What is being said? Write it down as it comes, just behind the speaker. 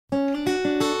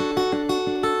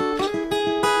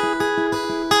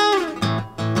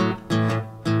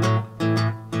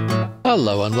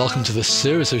Hello and welcome to this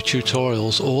series of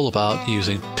tutorials all about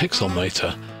using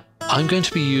Pixelmator. I'm going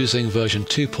to be using version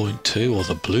 2.2 or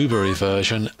the Blueberry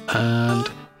version,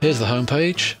 and here's the home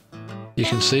page. You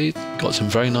can see got some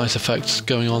very nice effects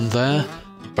going on there.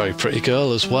 Very pretty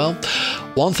girl as well.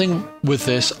 One thing with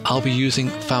this, I'll be using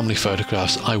family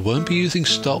photographs. I won't be using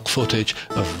stock footage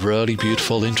of really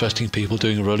beautiful, interesting people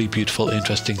doing really beautiful,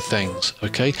 interesting things.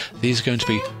 Okay, these are going to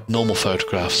be normal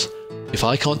photographs. If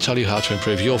I can't tell you how to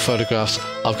improve your photographs,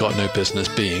 I've got no business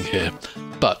being here.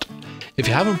 But if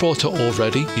you haven't bought it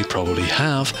already, you probably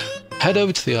have, head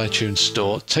over to the iTunes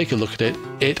store, take a look at it.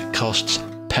 It costs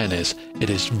pennies. It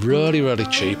is really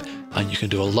cheap and you can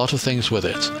do a lot of things with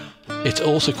it. It's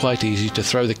also quite easy to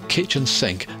throw the kitchen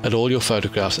sink at all your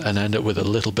photographs and end up with a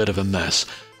little bit of a mess.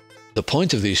 The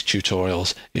point of these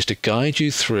tutorials is to guide you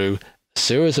through a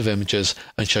series of images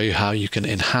and show you how you can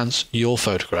enhance your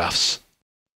photographs.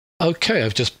 Okay,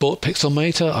 I've just bought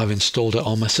Pixelmator, I've installed it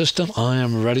on my system, I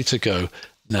am ready to go.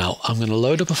 Now I'm going to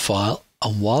load up a file,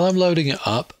 and while I'm loading it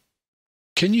up,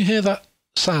 can you hear that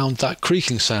sound, that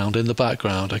creaking sound in the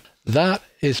background? That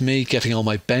is me getting on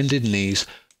my bended knees,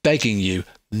 begging you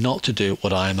not to do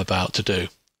what I am about to do.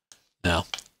 Now,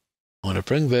 I'm going to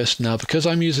bring this, now because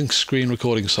I'm using screen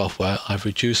recording software, I've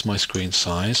reduced my screen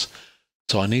size,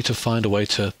 so I need to find a way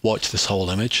to watch this whole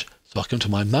image. So I'll come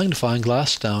to my magnifying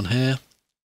glass down here,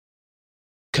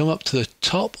 come up to the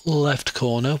top left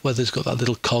corner where there's got that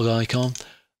little cog icon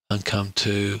and come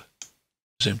to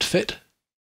zoom to fit.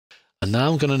 And now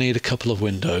I'm going to need a couple of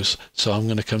windows. So I'm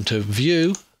going to come to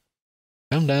view,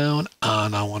 come down,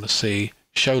 and I want to see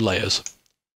show layers.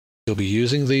 You'll be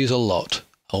using these a lot.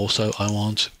 Also, I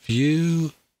want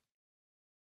view,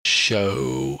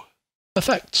 show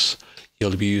effects.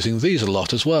 You'll be using these a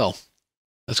lot as well.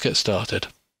 Let's get started.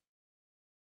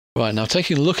 Right, now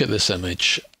taking a look at this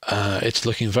image, it's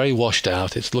looking very washed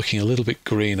out, it's looking a little bit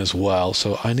green as well,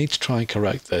 so I need to try and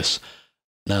correct this.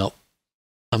 Now,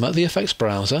 I'm at the effects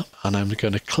browser, and I'm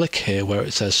going to click here where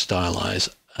it says stylize,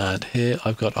 and here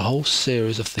I've got a whole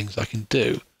series of things I can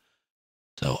do.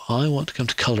 So I want to come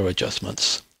to color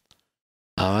adjustments.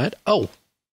 Alright, oh,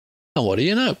 and what do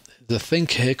you know? There's a thing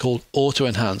here called auto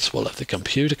enhance. Well, if the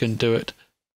computer can do it,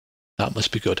 that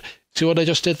must be good. See what I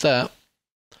just did there?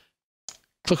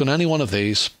 Click on any one of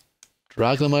these,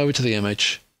 drag them over to the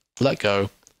image, let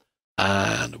go,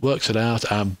 and works it out,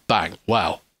 and bang,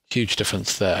 wow, huge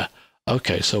difference there.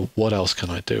 Okay, so what else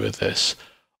can I do with this?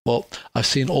 Well, I've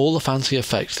seen all the fancy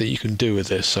effects that you can do with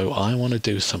this, so I want to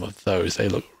do some of those. They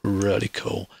look really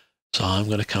cool. So I'm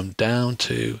going to come down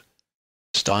to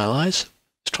stylize.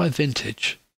 Let's try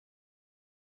vintage.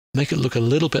 Make it look a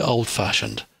little bit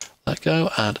old-fashioned. Let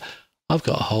go, and I've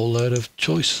got a whole load of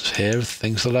choices here of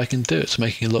things that I can do. It's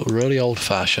making it look really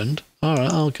old-fashioned. All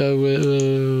right, I'll go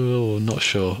with, not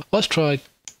sure. Let's try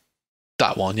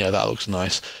that one. Yeah, that looks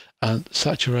nice. And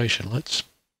saturation, let's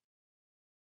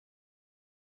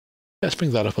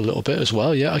bring that up a little bit as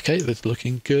well. Yeah, okay, that's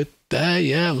looking good there.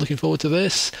 Yeah, I'm looking forward to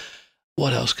this.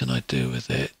 What else can I do with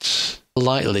it?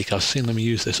 Light leak, I've seen them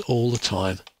use this all the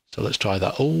time. So let's try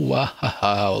that. Oh,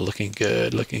 wow, looking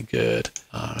good, looking good.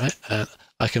 All right, and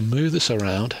I can move this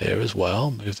around here as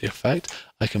well, move the effect.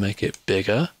 I can make it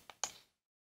bigger.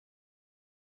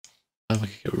 And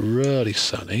make it really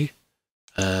sunny.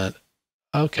 And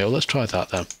okay, well, let's try that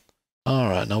then. All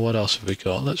right, now what else have we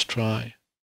got? Let's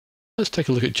take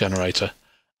a look at generator.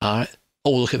 All right.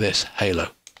 Oh, look at this, halo.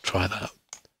 Try that.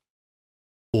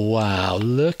 Wow,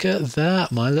 look at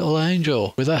that, my little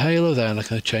angel. With a halo there, and I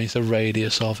can change the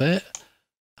radius of it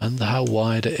and how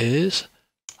wide it is.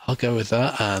 I'll go with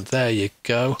that, and there you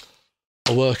go.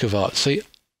 A work of art. See,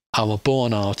 I'm a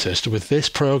born artist. With this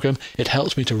program, it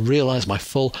helps me to realize my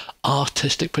full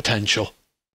artistic potential.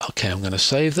 Okay, I'm going to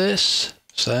save this.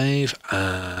 Save,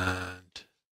 and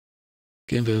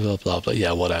give it blah, blah, blah.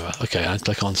 Yeah, whatever. Okay, I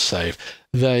click on save.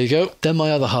 There you go. Then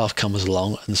my other half comes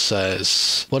along and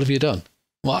says, what have you done?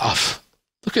 Well,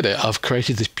 look at it. I've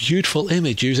created this beautiful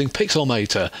image using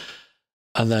Pixelmator.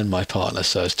 And then my partner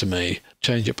says to me,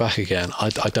 change it back again. I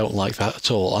don't like that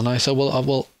at all. And I said,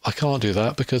 well, I can't do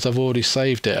that because I've already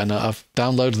saved it and I've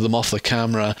downloaded them off the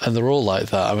camera and they're all like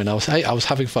that. I mean, I was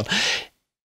having fun.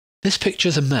 This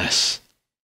picture's a mess.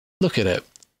 Look at it.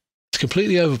 It's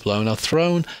completely overblown. I've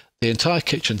thrown the entire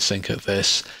kitchen sink at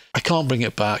this. I can't bring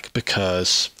it back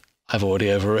because I've already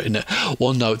overwritten it.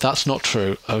 Well, no, that's not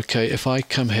true. Okay, if I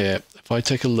come here, if I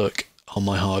take a look on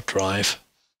my hard drive,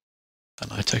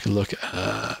 and I take a look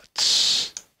at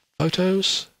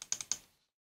photos.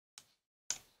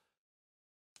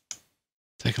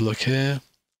 Take a look here.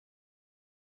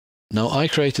 Now I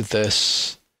created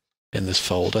this in this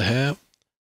folder here,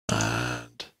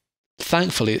 and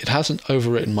Thankfully, it hasn't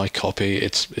overwritten my copy.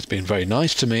 It's been very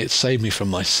nice to me. It's saved me from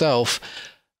myself.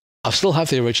 I still have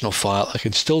the original file. I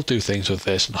can still do things with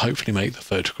this and hopefully make the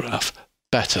photograph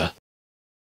better.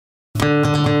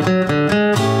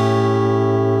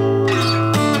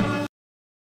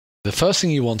 The first thing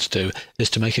you want to do is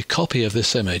to make a copy of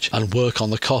this image and work on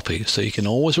the copy, so you can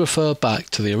always refer back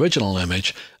to the original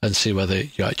image and see whether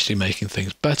you're actually making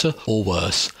things better or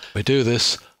worse. We do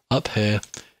this up here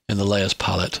in the layers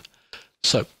palette.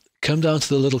 So come down to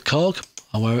the little cog,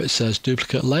 and where it says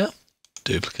duplicate layer,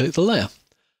 duplicate the layer.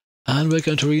 And we're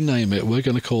going to rename it. We're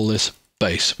going to call this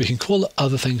base. We can call it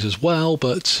other things as well,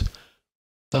 but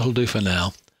that'll do for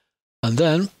now. And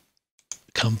then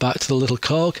come back to the little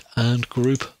cog and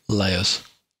group layers.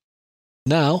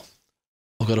 Now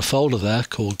I've got a folder there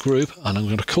called group, and I'm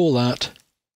going to call that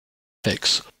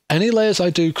fix. Any layers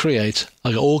I do create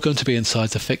are all going to be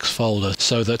inside the fix folder,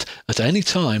 so that at any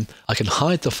time I can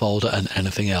hide the folder and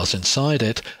anything else inside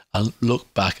it and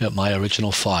look back at my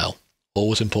original file.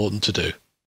 Always important to do.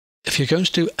 If you're going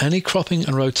to do any cropping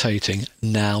and rotating,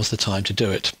 now's the time to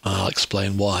do it. I'll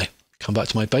explain why. Come back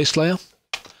to my base layer.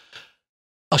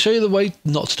 I'll show you the way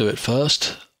not to do it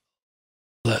first.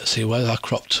 Let's see, where's our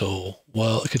crop tool?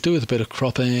 Well, I could do with a bit of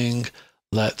cropping.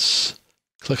 Let's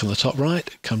click on the top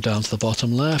right, come down to the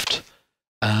bottom left,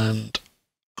 and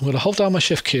I'm going to hold down my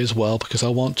shift key as well, because I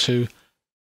want to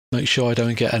make sure I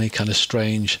don't get any kind of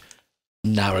strange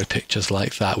narrow pictures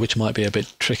like that, which might be a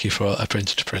bit tricky for a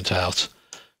printer to print out.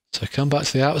 So come back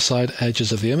to the outside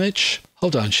edges of the image,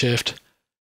 hold down shift,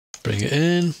 bring it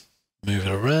in, move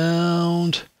it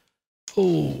around.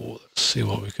 Oh, let's see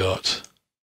what we've got.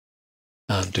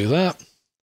 And do that.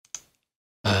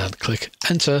 And click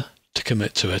enter to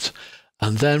commit to it.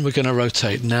 And then we're going to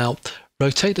rotate. Now,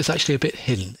 rotate is actually a bit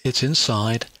hidden. It's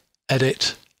inside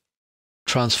edit,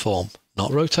 transform.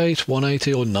 Not rotate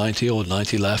 180 or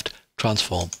 90 left,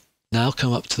 transform. Now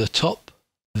come up to the top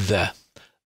there.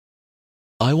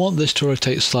 I want this to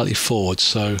rotate slightly forward,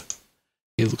 so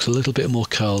it looks a little bit more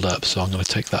curled up. So I'm going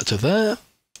to take that to there.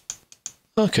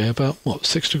 Okay, about, what,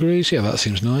 6 degrees? Yeah, that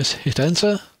seems nice. Hit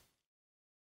enter.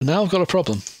 Now I've got a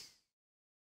problem.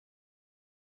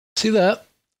 See that?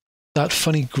 That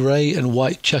funny grey and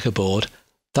white checkerboard?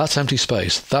 That's empty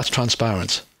space. That's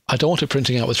transparent. I don't want it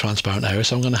printing out with transparent area,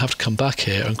 so I'm going to have to come back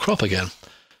here and crop again.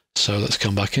 So let's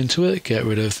come back into it, get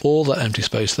rid of all that empty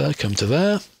space there, come to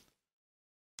there,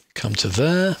 come to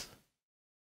there.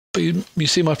 But you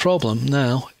see my problem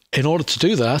now. In order to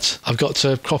do that, I've got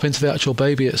to crop into the actual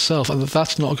baby itself, and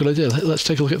that's not a good idea. Let's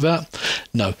take a look at that.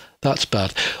 No, that's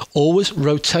bad. Always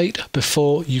rotate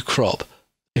before you crop.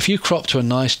 If you crop to a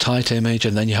nice tight image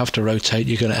and then you have to rotate,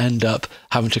 you're going to end up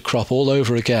having to crop all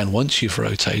over again once you've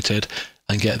rotated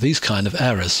and get these kind of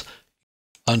errors.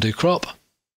 Undo crop,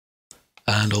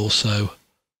 and also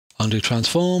undo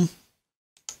transform.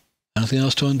 Anything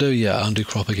else to undo? Yeah, undo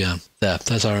crop again.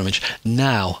 There's our image.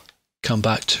 Now come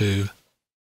back to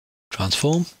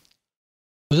transform.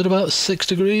 Was it about 6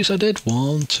 degrees I did?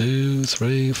 1, 2,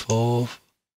 3, 4,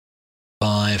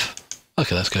 5.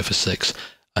 Okay, let's go for 6.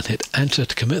 And hit enter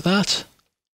to commit that.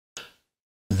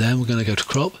 Then we're going to go to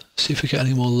crop, see if we get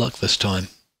any more luck this time.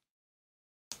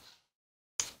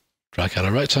 Drag out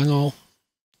a rectangle.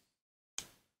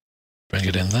 Bring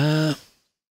it in there.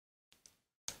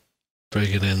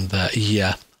 Bring it in there.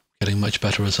 Yeah, getting much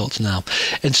better results now.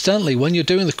 Incidentally, when you're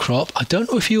doing the crop, I don't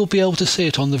know if you'll be able to see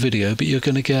it on the video, but you're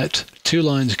going to get 2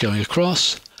 lines going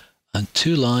across and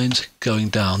 2 lines going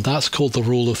down. That's called the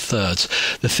rule of thirds.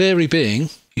 The theory being,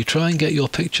 you try and get your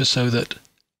picture so that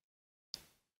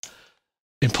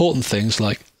important things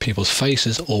like people's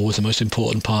faces, always the most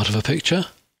important part of a picture,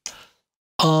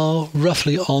 are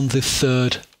roughly on the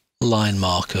 3rd line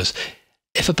markers.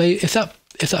 If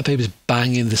that baby's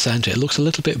bang in the centre, it looks a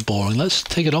little bit boring. Let's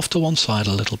take it off to one side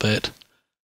a little bit,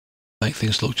 make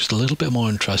things look just a little bit more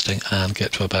interesting, and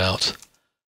get to about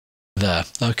there.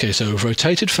 Okay, so we've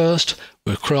rotated first,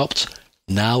 we're cropped,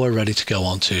 now we're ready to go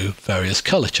on to various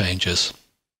colour changes.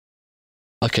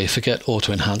 Okay, forget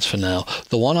auto enhance for now.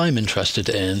 The one I'm interested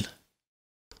in,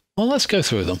 well, let's go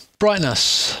through them.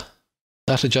 Brightness,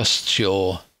 that adjusts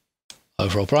your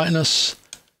overall brightness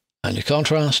and your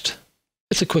contrast.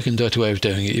 It's a quick and dirty way of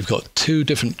doing it. You've got 2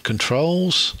 different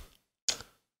controls.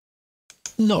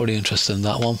 Not really interested in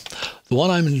that one. The one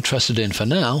I'm interested in for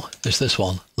now is this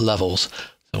one, levels.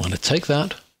 So I'm going to take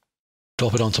that,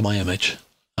 drop it onto my image.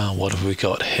 And what have we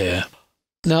got here?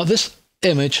 Now this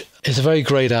image is a very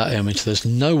greyed out image. There's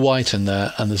no white in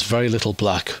there and there's very little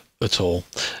black at all.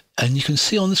 And you can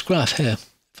see on this graph here,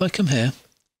 if I come here,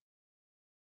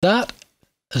 that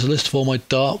is a list of all my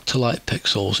dark to light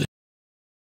pixels.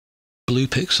 blue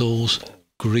pixels,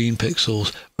 green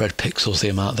pixels, red pixels, the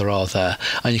amount there are there.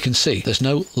 And you can see there's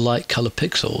no light color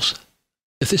pixels.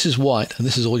 If this is white and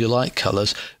this is all your light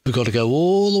colors, we've got to go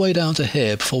all the way down to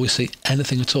here before we see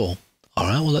anything at all. All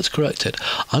right, well, let's correct it.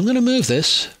 I'm going to move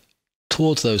this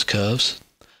towards those curves.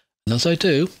 And as I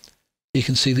do, you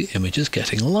can see the image is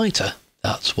getting lighter.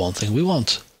 That's one thing we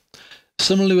want.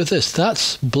 Similarly with this,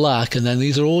 that's black, and then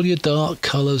these are all your dark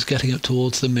colors getting up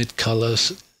towards the mid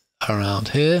colors around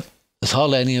here. There's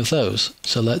hardly any of those,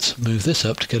 so let's move this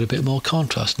up to get a bit more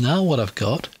contrast. Now what I've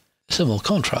got is some more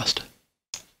contrast.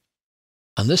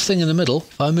 And this thing in the middle,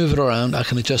 if I move it around, I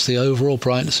can adjust the overall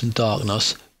brightness and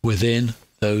darkness within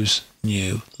those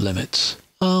new limits.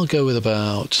 I'll go with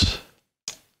about,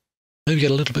 maybe get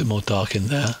a little bit more dark in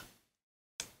there.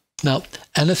 Now,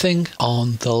 anything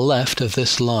on the left of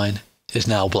this line is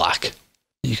now black.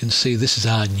 You can see this is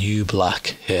our new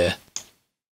black here.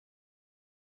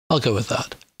 I'll go with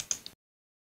that.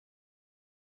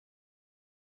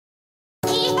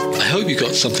 I hope you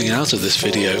got something out of this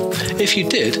video. If you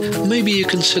did, maybe you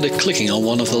consider clicking on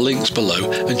one of the links below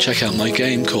and check out my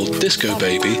game called Disco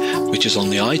Baby, which is on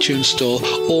the iTunes Store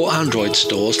or Android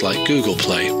stores like Google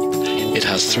Play. It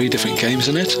has 3 different games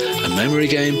in it: a memory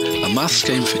game, a maths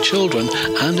game for children,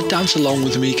 and a dance along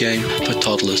with me game for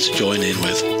toddlers to join in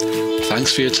with.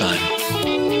 Thanks for your time.